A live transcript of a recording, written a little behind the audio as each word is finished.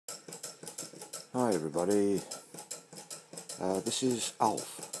Hi everybody, this is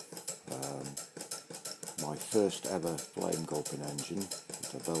ALF, my first ever flame gulping engine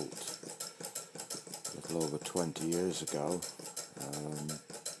that I built a little over 20 years ago.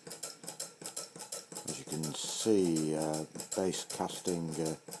 As you can see, base casting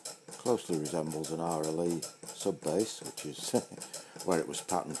closely resembles an RLE sub-base, which is where it was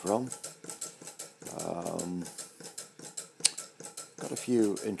patterned from. Got a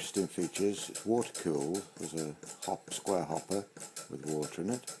few interesting features. It's water cooled. There's a square hopper with water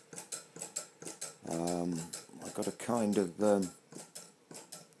in it. I've got a kind of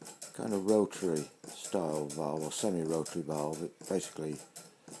rotary style valve, or semi-rotary valve. It basically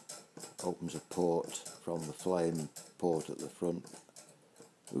opens a port from the flame port at the front.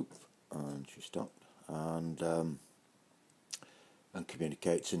 Oop, and she stopped. And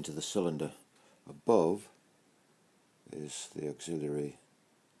communicates into the cylinder. Above is the auxiliary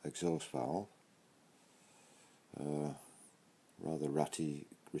exhaust valve, rather ratty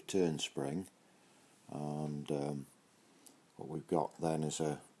return spring, and what we've got then is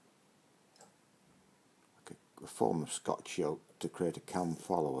a form of Scotch yoke to create a cam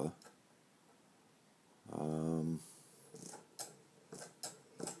follower.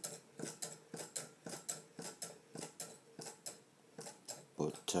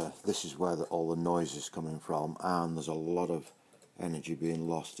 But this is where all the noise is coming from, and there's a lot of energy being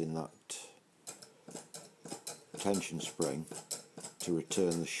lost in that tension spring to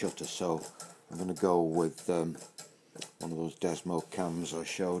return the shutter. So I'm going to go with one of those Desmo cams I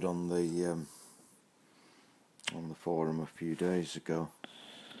showed on the forum a few days ago.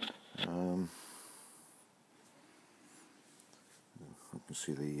 You can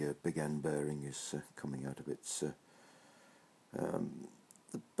see the big end bearing is coming out of its.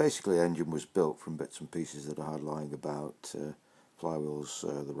 Basically, the engine was built from bits and pieces that I had lying about. Flywheels,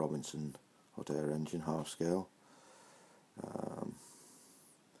 the Robinson hot air engine half scale,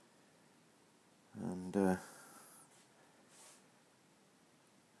 and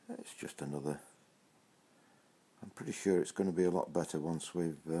it's just another. I'm pretty sure it's going to be a lot better once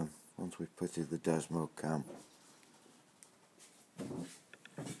we've fitted the Desmo cam.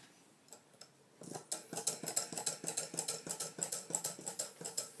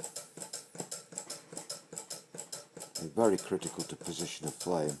 Very critical to position of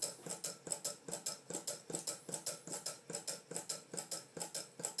flame.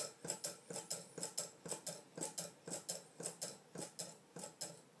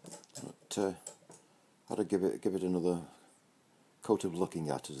 But had to give it another coat of looking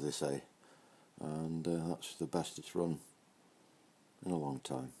at, as they say, and that's the best it's run in a long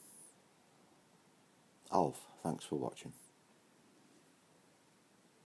time. ALF, thanks for watching.